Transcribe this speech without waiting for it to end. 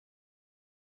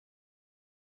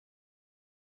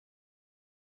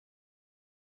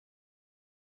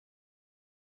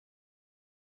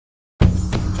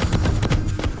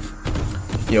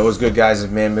Yo, what's good, guys?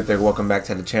 It's Man Mythic. Welcome back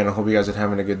to the channel. Hope you guys are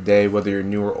having a good day. Whether you're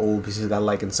new or old, pieces that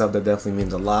like and sub, that definitely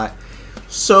means a lot.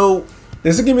 So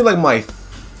this is gonna be like my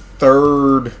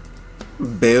third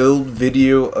build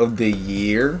video of the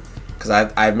year, because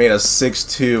I've made a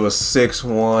 6-2, a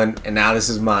 6-1, and now this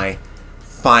is my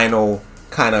final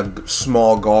kind of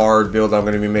small guard build I'm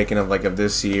gonna be making of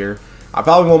this year. I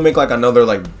probably won't make like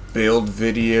another build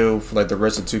video for like the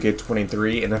rest of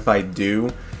 2K23, and if I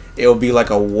do, it'll be like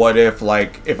a what if,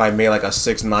 if I made like a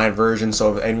 6-9 version.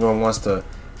 So if anyone wants to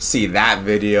see that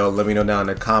video, let me know down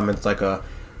in the comments, like a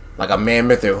Man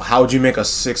Mythic, how would you make a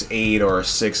 6-8 or a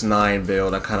 6-9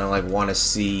 build? I kind of want to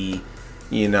see,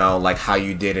 you know, how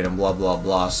you did it and blah blah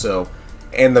blah. So,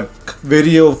 and the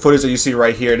video footage that you see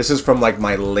right here, this is from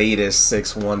my latest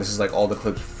 6-1. This is all the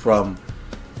clips from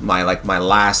my my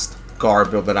last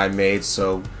guard build that I made.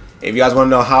 So if you guys want to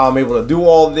know how I'm able to do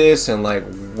all this and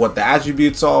what the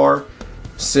attributes are,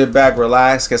 sit back,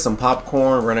 relax, get some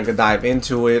popcorn. We're gonna dive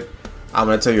into it. I'm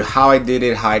gonna tell you how I did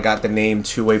it, how I got the name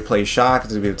two-way play shot,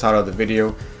 because it'll be the title of the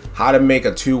video. How to make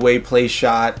a two-way play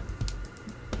shot.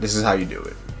 This is how you do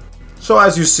it. So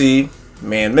as you see,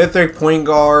 Man Mythic, point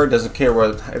guard, doesn't care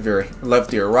if you're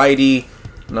lefty or righty,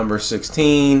 number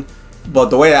 16. But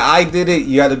the way that I did it,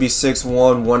 you had to be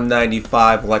 6'1",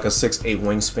 195, like a 6'8"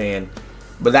 wingspan.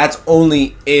 But that's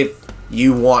only if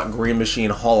you want Green Machine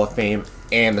Hall of Fame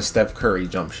and the Steph Curry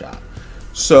jump shot.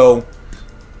 So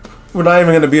we're not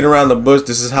even going to beat around the bush.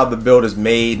 This is how the build is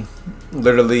made.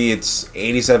 Literally, it's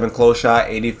 87 close shot,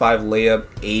 85 layup,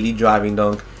 80 driving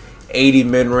dunk, 80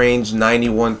 mid-range,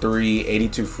 91 3,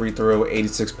 82 free throw,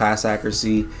 86 pass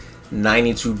accuracy,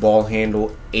 92 ball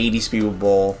handle, 80 speed with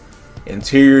ball.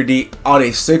 Interior D, on a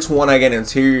 6'1", I get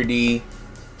interior D,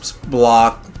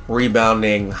 block,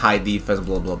 rebounding, high defense,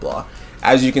 blah blah blah.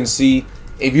 As you can see,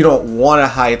 if you don't want a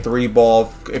high 3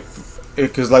 ball,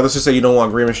 because let's just say you don't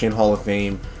want Green Machine Hall of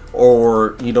Fame,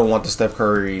 or you don't want the Steph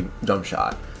Curry jump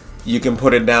shot, you can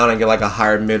put it down and get a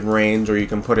higher mid range, or you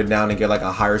can put it down and get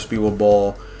a higher speed with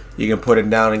ball. You can put it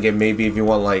down and get, maybe if you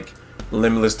want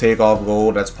limitless takeoff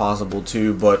gold, that's possible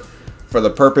too. But for the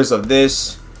purpose of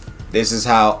this is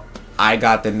how I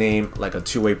got the name a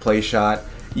two-way play shot.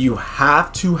 You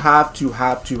have to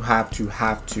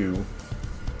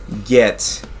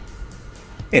get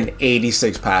an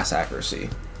 86 pass accuracy.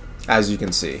 As you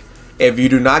can see, if you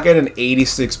do not get an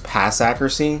 86 pass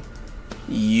accuracy,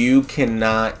 you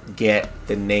cannot get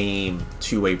the name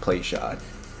two-way play shot.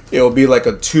 It'll be like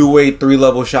a two-way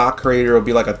 3-level shot creator. It'll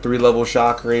be like a 3-level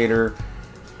shot creator.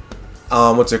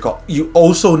 What's it called? You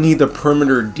also need the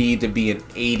perimeter D to be an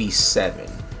 87.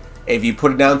 If you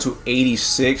put it down to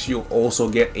 86, you'll also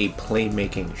get a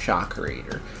playmaking shot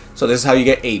creator. So this is how you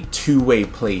get a two-way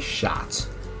play shot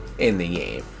in the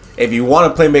game. If you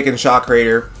want a playmaking shot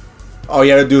creator, all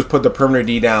you have to do is put the perimeter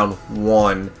D down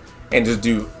 1 and just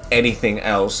do anything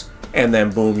else, and then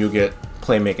boom, you get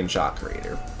playmaking shot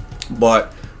creator.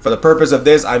 But for the purpose of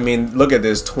this, I mean, look at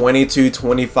this: 22,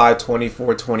 25,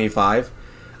 24, 25.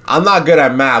 I'm not good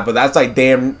at math, but that's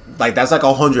that's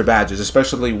 100 badges,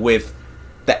 especially with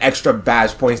the extra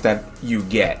badge points that you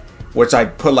get, which I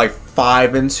put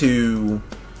 5 into.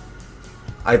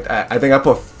 I think I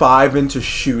put 5 into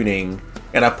shooting,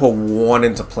 and I put 1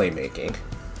 into playmaking.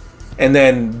 And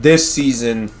then this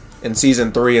season, in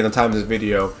season 3, in the time of this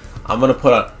video, I'm gonna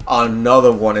put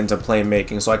another 1 into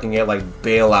playmaking, so I can get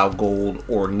bailout gold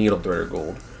or needle threader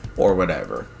gold or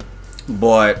whatever.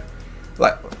 But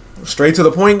straight to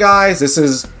the point, guys, this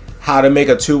is how to make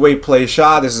a two-way play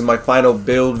shot. This is my final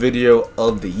build video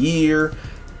of the year.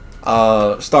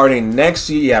 Starting next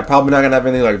year, yeah, probably not gonna have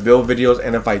any build videos,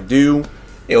 and if I do,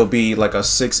 it'll be a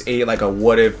 6-8, a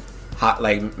what if,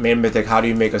 Man Mythic, how do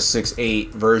you make a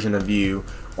 6-8 version of you,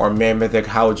 or Man Mythic,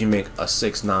 how would you make a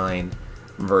 6-9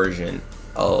 version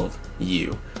of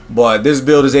you. But this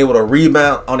build is able to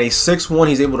rebound on a 6-1.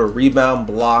 He's able to rebound,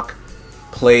 block,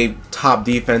 play top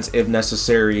defense if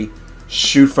necessary,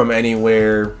 shoot from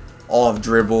anywhere, off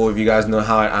dribble. If you guys know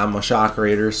how I'm a shot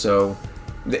creator, so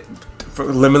for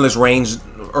limitless range,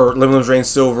 or limitless range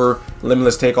silver,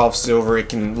 limitless takeoff silver, it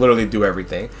can literally do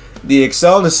everything. The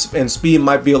excel and speed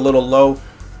might be a little low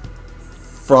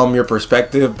from your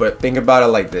perspective, but think about it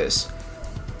like this: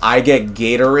 I get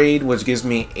Gatorade, which gives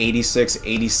me 86,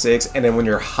 86, and then when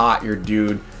you're hot, your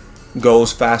dude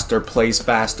goes faster,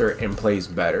 and plays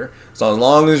better. So as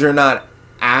long as you're not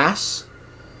ass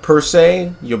per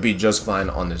se, you'll be just fine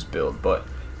on this build. But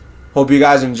hope you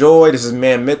guys enjoyed. This is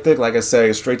Man Mythic. Like I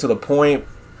said, straight to the point.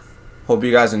 Hope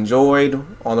you guys enjoyed.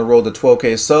 On the road to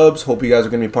 12K subs. Hope you guys are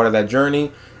going to be part of that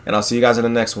journey. And I'll see you guys in the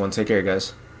next one. Take care,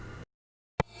 guys.